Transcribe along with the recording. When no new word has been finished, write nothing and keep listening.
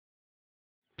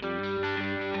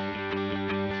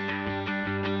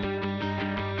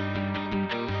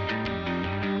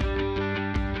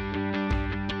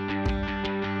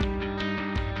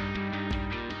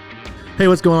Hey,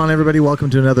 what's going on, everybody? Welcome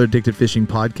to another Addicted Fishing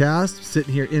podcast.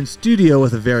 Sitting here in studio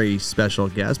with a very special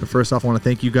guest. But first off, I want to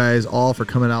thank you guys all for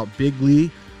coming out bigly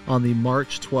on the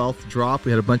March 12th drop.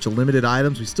 We had a bunch of limited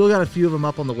items. We still got a few of them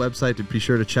up on the website to be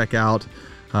sure to check out.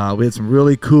 We had some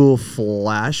really cool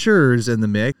flashers in the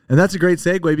mix. And that's a great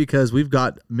segue because we've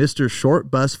got Mr.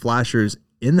 Shortbus flashers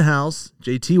in the house.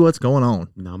 JT, what's going on?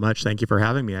 Not much. Thank you for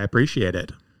having me. I appreciate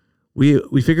it.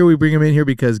 We figure we bring him in here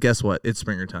because guess what? It's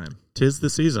springer time. 'Tis the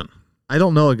season. I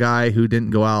don't know a guy who didn't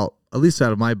go out, at least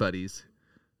out of my buddies,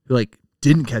 who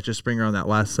didn't catch a springer on that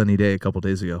last sunny day a couple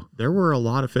days ago. There were a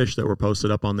lot of fish that were posted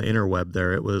up on the interweb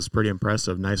there. It was pretty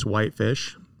impressive. Nice white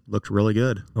fish. Looked really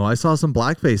good. Oh, I saw some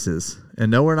black faces. And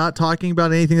no, we're not talking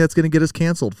about anything that's going to get us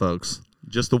canceled, folks.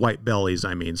 Just the white bellies,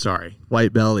 sorry.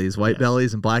 White bellies. White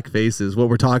bellies and black faces. What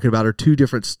we're talking about are two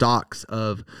different stocks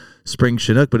of spring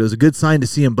Chinook, but it was a good sign to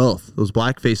see them both. Those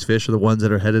black-faced fish are the ones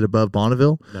that are headed above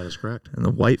Bonneville. That is correct. And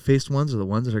the white-faced ones are the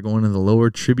ones that are going in the lower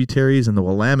tributaries and the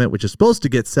Willamette, which is supposed to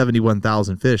get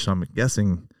 71,000 fish. So I'm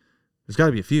guessing there's got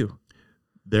to be a few.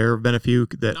 There have been a few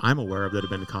that I'm aware of that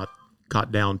have been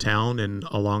caught downtown and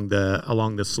along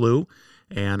the slough.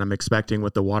 And I'm expecting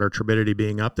with the water turbidity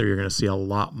being up there, you're going to see a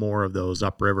lot more of those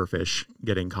upriver fish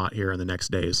getting caught here in the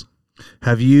next days.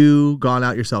 Have you gone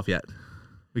out yourself yet?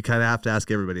 We kind of have to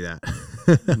ask everybody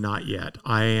that. Not yet.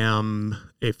 I am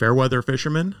a fair weather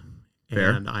fisherman,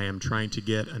 Fair. and I am trying to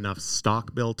get enough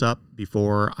stock built up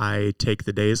before I take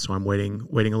the days. So I'm waiting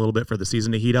a little bit for the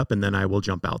season to heat up, and then I will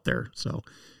jump out there. So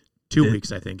 2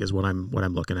 weeks, I think, is what I'm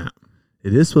looking at.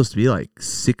 It is supposed to be like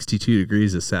 62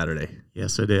 degrees this Saturday.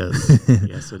 Yes, it is.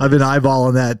 Yes, I've been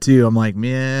eyeballing that too. I'm like,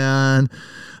 man,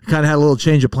 I kind of had a little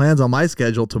change of plans on my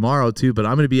schedule tomorrow too, but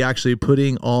I'm going to be actually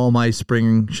putting all my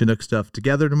spring Chinook stuff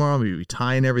together tomorrow. I'm going to be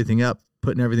tying everything up,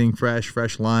 putting everything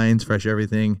fresh lines, fresh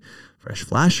everything, fresh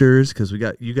flashers, because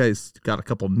you guys got a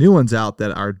couple new ones out that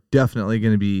are definitely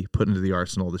going to be put into the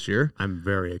arsenal this year. I'm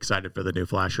very excited for the new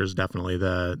flashers. Definitely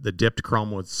the dipped chrome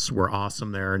were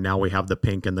awesome there. And now we have the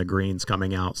pink and the greens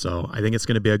coming out. So I think it's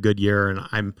going to be a good year,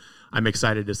 and I'm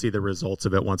excited to see the results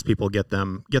of it once people get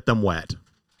them wet.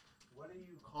 What are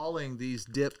you calling these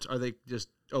dipped? Are they just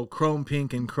chrome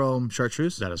pink and chrome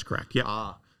chartreuse? That is correct.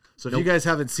 Yeah. So if you guys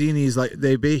haven't seen these,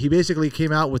 he basically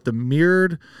came out with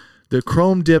the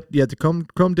chrome dip, the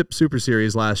chrome dip super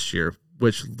series last year,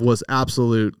 which was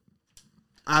absolute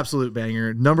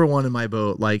banger. Number one in my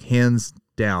boat, hands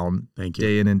down. Thank you.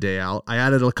 Day in and day out. I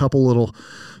added a couple little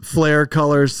flare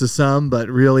colors to some, but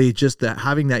really just that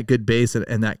having that good base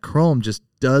and that chrome just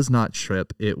does not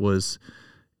trip.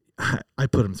 I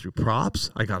put them through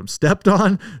props. I got them stepped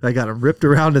on. I got them ripped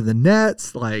around in the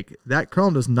nets. That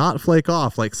chrome does not flake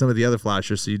off like some of the other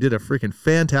flashers. So you did a freaking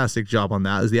fantastic job on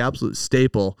that. It's the absolute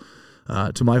staple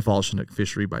to my fall Chinook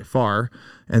fishery by far.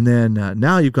 And then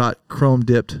now you've got chrome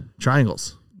dipped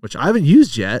triangles, which I haven't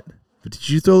used yet. But did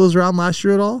you throw those around last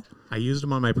year at all? I used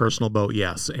them on my personal boat,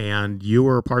 yes. And you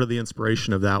were part of the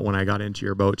inspiration of that when I got into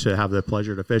your boat to have the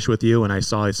pleasure to fish with you. And I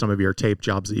saw some of your tape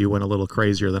jobs that you went a little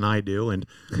crazier than I do. And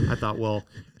I thought, well,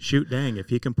 shoot, dang, if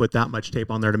he can put that much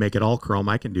tape on there to make it all chrome,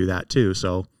 I can do that too.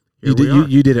 So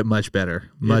you did it much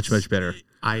better. Much better.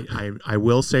 I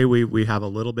will say we have a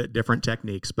little bit different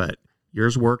techniques, but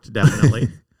yours worked definitely.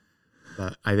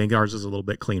 But I think ours is a little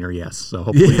bit cleaner, yes. So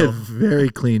hopefully very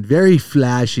clean, very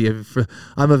flashy.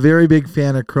 I'm a very big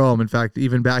fan of chrome. In fact,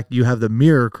 even back, you have the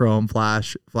mirror chrome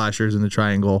flashers in the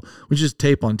triangle, which is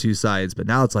tape on two sides. But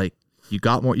now it's you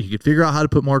got more. You could figure out how to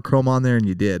put more chrome on there, and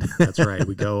you did. That's right.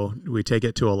 We take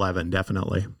it to 11,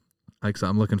 definitely. So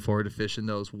I'm looking forward to fishing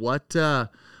those. What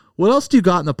else do you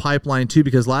got in the pipeline too?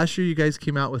 Because last year you guys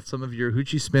came out with some of your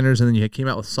hoochie spinners, and then you came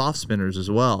out with soft spinners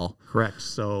as well. Correct.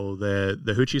 So the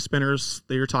hoochie spinners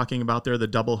that you're talking about there, the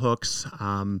double hooks,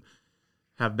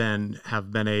 have been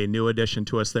a new addition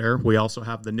to us there. We also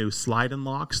have the new slide and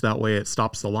locks. That way it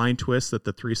stops the line twist that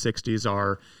the 360s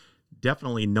are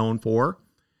definitely known for.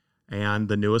 And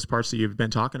the newest parts that you've been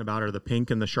talking about are the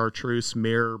pink and the chartreuse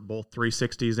mirror, both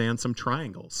 360s and some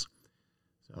triangles.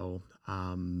 So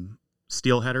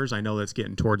steel headers, I know that's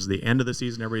getting towards the end of the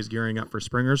season. Everybody's gearing up for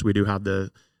springers. We do have the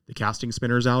casting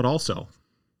spinners out also.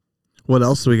 What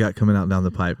else do we got coming out down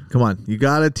the pipe? Come on, you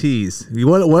got to tease.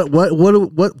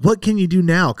 What can you do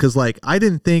now? Because I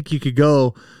didn't think you could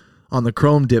go on the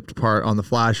chrome dipped part on the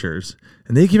flashers,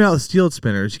 and then you came out with steel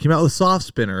spinners. You came out with soft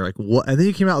spinner, what? And then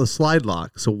you came out with slide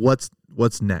lock. So what's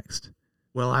next?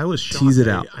 Well, I was shocked. Tease it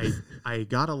out. I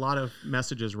got a lot of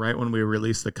messages right when we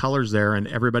released the colors there, and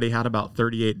everybody had about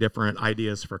 38 different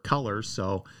ideas for colors.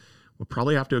 So we'll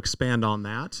probably have to expand on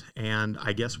that. And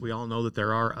I guess we all know that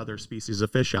there are other species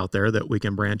of fish out there that we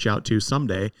can branch out to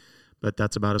someday. but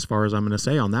that's about as far as I'm going to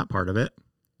say on that part of it.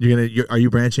 Are you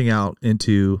branching out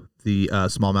into the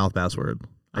smallmouth bass world?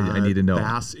 I need to know.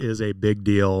 Bass is a big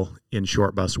deal in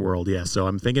Shortbus world, yes. So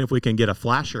I'm thinking if we can get a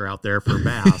flasher out there for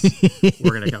bass,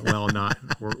 we're going to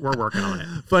we're working on it.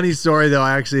 Funny story though,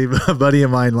 a buddy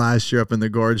of mine last year up in the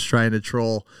gorge trying to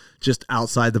troll just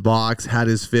outside the box, had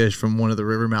his fish from one of the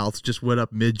river mouths, just went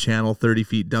up mid-channel 30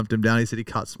 feet, dumped him down. He said he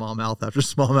caught smallmouth after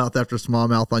smallmouth after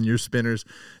smallmouth on your spinners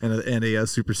and a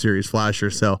super serious flasher.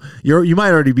 So you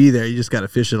might already be there. You just got to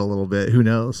fish it a little bit. Who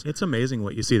knows? It's amazing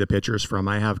what you see the pictures from.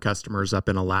 I have customers up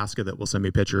in Alaska that will send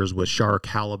me pictures with shark,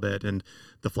 halibut, and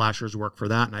the flashers work for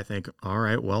that. And I think, all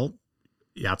right, well,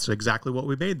 yeah, that's exactly what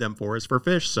we made them for, is for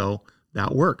fish. So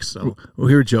that works. So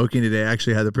we were joking today. I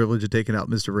actually had the privilege of taking out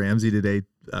Mr. Ramsey today,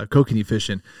 kokanee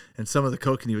fishing, and some of the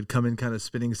kokanee would come in kind of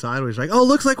spinning sideways, like, oh,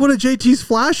 looks like one of JT's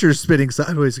flashers spinning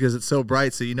sideways because it's so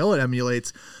bright. So it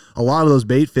emulates a lot of those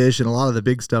bait fish and a lot of the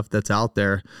big stuff that's out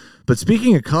there. But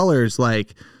speaking of colors,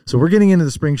 so we're getting into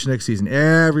the spring Chinook season.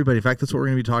 Everybody, in fact, that's what we're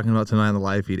going to be talking about tonight on the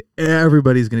live feed.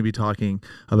 Everybody's going to be talking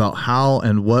about how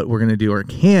and what we're going to do, or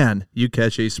can you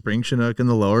catch a spring Chinook in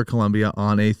the Lower Columbia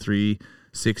on a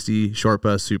 360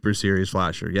 Shortbus Super Series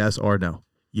flasher? Yes or no?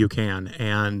 You can.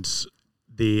 And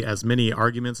as many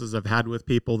arguments as I've had with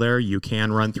people there, you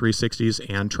can run 360s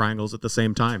and triangles at the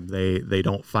same time. They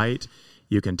don't fight.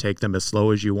 You can take them as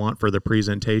slow as you want for the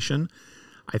presentation.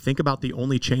 I think about the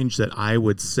only change that I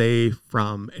would say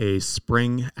from a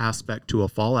spring aspect to a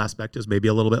fall aspect is maybe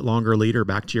a little bit longer leader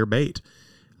back to your bait.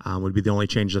 Would be the only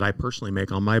change that I personally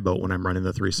make on my boat when I'm running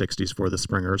the 360s for the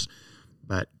springers.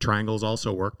 But triangles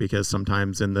also work because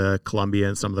sometimes in the Columbia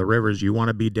and some of the rivers, you want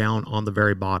to be down on the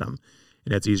very bottom.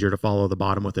 And it's easier to follow the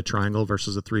bottom with a triangle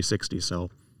versus a 360.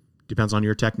 So depends on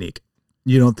your technique.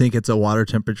 You don't think it's a water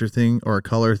temperature thing or a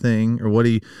color thing? Or what do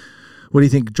you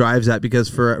think drives that? Because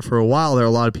for a while there,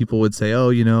 a lot of people would say,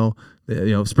 oh,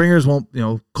 springers won't,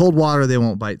 cold water, they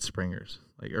won't bite springers.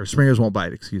 Or springers won't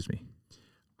bite, excuse me.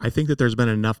 I think that there's been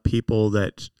enough people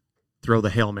that throw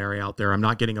the Hail Mary out there. I'm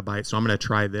not getting a bite, so I'm going to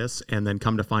try this. And then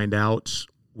come to find out,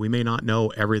 we may not know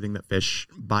everything that fish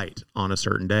bite on a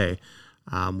certain day.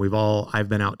 I've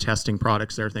been out testing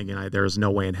products there thinking there's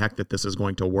no way in heck that this is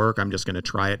going to work. I'm just going to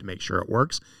try it to make sure it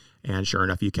works. And sure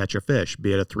enough, you catch a fish,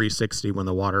 be it a 360 when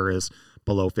the water is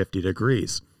below 50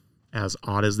 degrees. As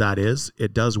odd as that is,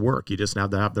 it does work. You just have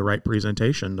to have the right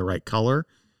presentation, the right color,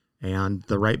 and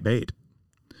the right bait.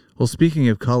 Well, speaking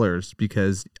of colors,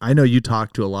 because I know you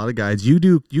talk to a lot of guys, you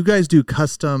guys do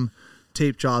custom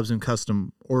tape jobs and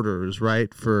custom orders,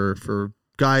 right? For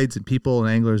guides and people and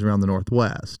anglers around the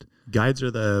Northwest. Guides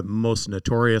are the most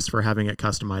notorious for having it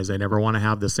customized. They never want to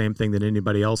have the same thing that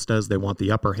anybody else does. They want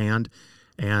the upper hand.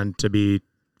 And to be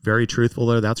very truthful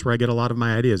there, that's where I get a lot of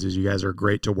my ideas, is you guys are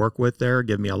great to work with there,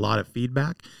 give me a lot of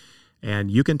feedback. And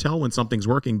you can tell when something's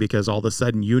working because all of a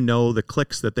sudden the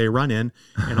clicks that they run in,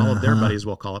 and all of their buddies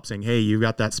will call up saying, hey, you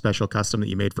got that special custom that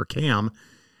you made for Cam,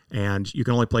 and you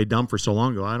can only play dumb for so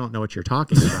long. I don't know what you're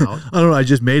talking about. I don't know. I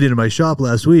just made it in my shop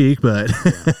last week, but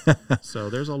yeah. So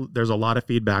there's a lot of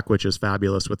feedback, which is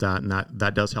fabulous with that, and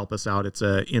that does help us out. It's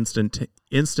a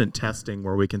instant testing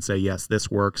where we can say, yes,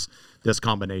 this works. This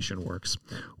combination works.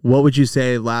 What would you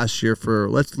say last year for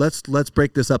let's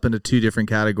break this up into two different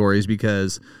categories,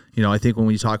 because I think when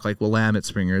we talk like Willamette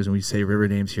springers and we say river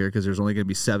names here because there's only going to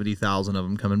be 70,000 of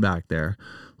them coming back there,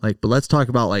 but let's talk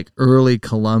about like early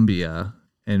Columbia.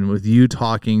 And with you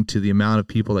talking to the amount of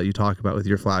people that you talk about with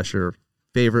your flasher,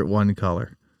 favorite one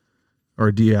color,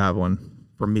 or do you have one?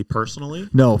 For me personally?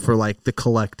 No, for like the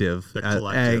collective,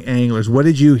 anglers. What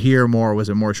did you hear more? Was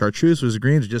it more chartreuse? Was it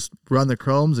greens? Just run the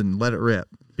chromes and let it rip?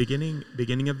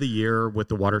 Beginning of the year with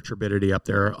the water turbidity up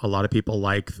there, a lot of people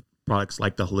like products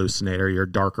like the Hallucinator, your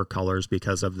darker colors,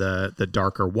 because of the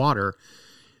darker water.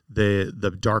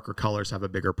 The darker colors have a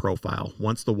bigger profile.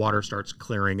 Once the water starts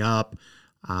clearing up,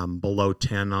 below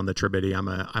 10 on the turbidity,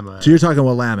 So you're talking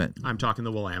Willamette. I'm talking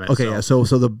the Willamette. Okay, so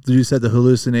you said the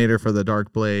Hallucinator for the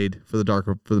dark blade for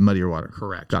the muddier water.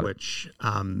 Correct. Got which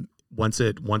once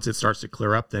it starts to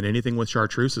clear up, then anything with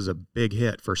chartreuse is a big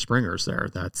hit for springers there.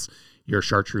 That's your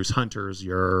chartreuse hunters,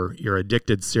 your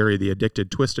addicted series, the addicted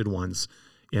twisted ones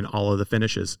in all of the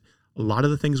finishes. A lot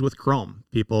of the things with chrome,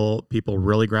 people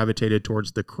really gravitated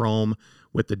towards the chrome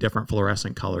with the different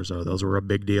fluorescent colors. So those were a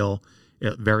big deal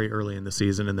very early in the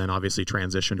season, and then obviously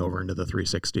transitioned over into the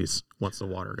 360s once the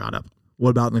water got up.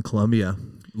 What about in the Columbia,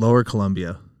 Lower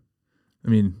Columbia? I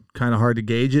mean, kind of hard to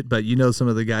gauge it, but some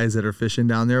of the guys that are fishing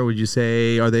down there, would you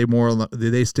say, do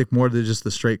they stick more to just the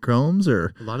straight chromes,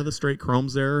 or? A lot of the straight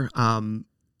chromes there.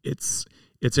 It's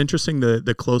interesting,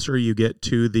 the closer you get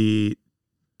to the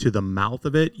to the mouth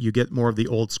of it, you get more of the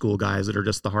old school guys that are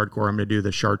just the hardcore. I'm going to do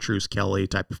the chartreuse Kelly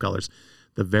type of colors,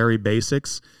 the very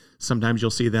basics. Sometimes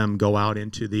you'll see them go out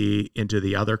into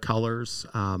the other colors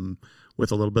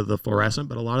with a little bit of the fluorescent,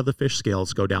 but a lot of the fish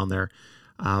scales go down there.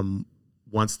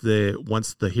 Once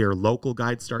the here local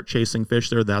guides start chasing fish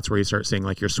there, that's where you start seeing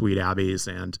like your Sweet Abbeys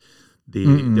and the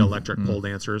electric pole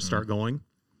dancers start going.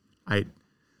 I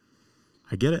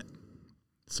get it.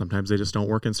 Sometimes they just don't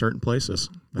work in certain places.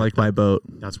 Like my boat.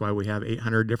 That's why we have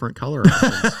 800 different color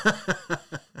options.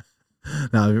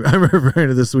 No, I'm referring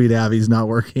to the Sweet Abbeys not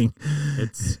working.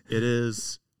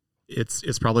 It's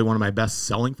probably one of my best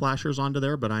selling flashers onto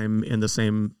there, but I'm in the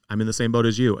same boat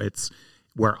as you. It's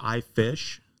where I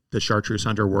fish. The Chartreuse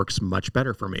Hunter works much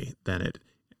better for me than it.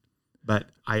 But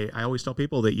I always tell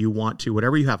people that you want to,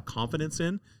 whatever you have confidence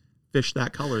in, fish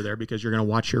that color there, because you're going to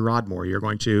watch your rod more. You're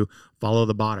going to follow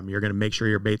the bottom. You're going to make sure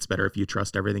your bait's better if you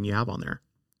trust everything you have on there.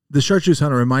 The Chartreuse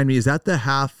Hunter, remind me, is that the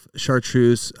half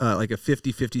chartreuse, like a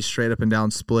 50-50 straight up and down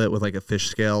split with like a fish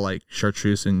scale, like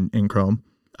chartreuse and chrome?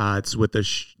 It's with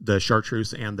the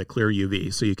chartreuse and the clear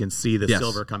UV, so you can see the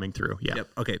silver coming through. Yeah. Yep.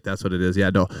 Okay, that's what it is. Yeah,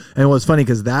 no. And it was funny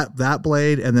because that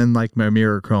blade and then like my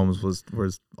mirror chromes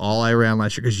was all I ran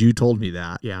last year, because you told me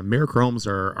that. Yeah, mirror chromes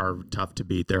are tough to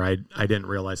beat there. I didn't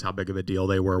realize how big of a deal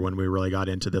they were when we really got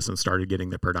into this and started getting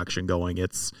the production going.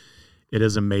 It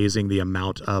is amazing the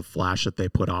amount of flash that they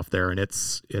put off there, and it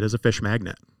is a fish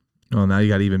magnet. Well, now you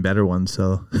got even better ones.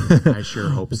 So I sure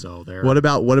hope so. There. What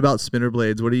about spinner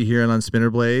blades? What are you hearing on spinner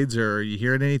blades? Or are you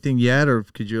hearing anything yet? Or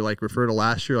could you like refer to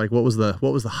last year? Like what was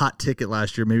the hot ticket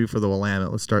last year? Maybe for the Willamette.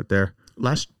 Let's start there.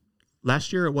 Last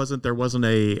year there wasn't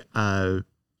a.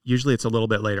 Usually it's a little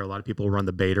bit later. A lot of people run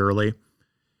the bait early,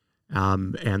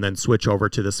 and then switch over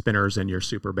to the spinners and your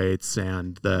super baits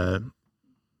and the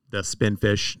spin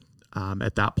fish.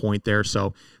 At that point there,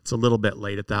 so it's a little bit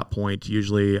late at that point.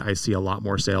 Usually I see a lot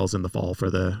more sales in the fall for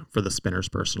the spinners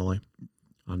personally.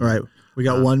 All right, we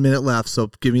got 1 minute left, so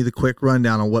give me the quick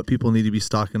rundown on what people need to be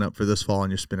stocking up for this fall on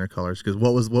your spinner colors, because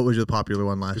what was your popular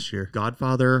one last year?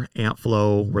 Godfather, Ant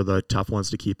Flow were the tough ones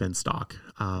to keep in stock.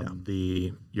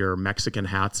 Your Mexican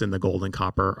hats in the golden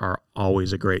copper are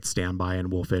always a great standby and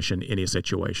will fish in any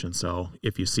situation. So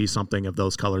if you see something of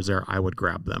those colors there, I would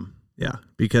grab them. Yeah,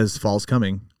 because fall's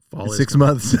coming. Fall is 6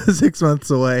 months, 6 months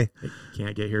away. It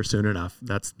can't get here soon enough.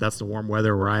 That's the warm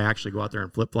weather where I actually go out there in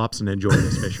flip flops and enjoy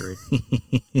this fishery.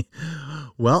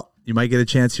 Well, you might get a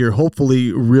chance here,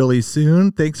 hopefully, really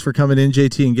soon. Thanks for coming in,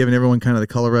 JT, and giving everyone kind of the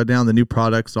color rundown, the new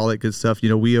products, all that good stuff. You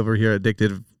know, we over here at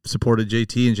Addicted have supported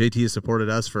JT, and JT has supported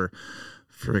us for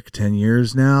 10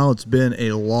 years now. It's been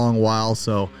a long while,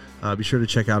 so be sure to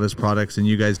check out his products. And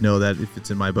you guys know that if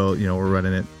it's in my boat, you know, we're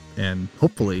running it, and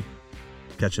hopefully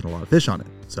catching a lot of fish on it.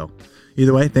 So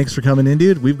either way, thanks for coming in,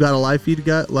 dude. We've got a live feed to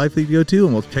go to,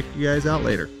 and we'll check you guys out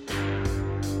later.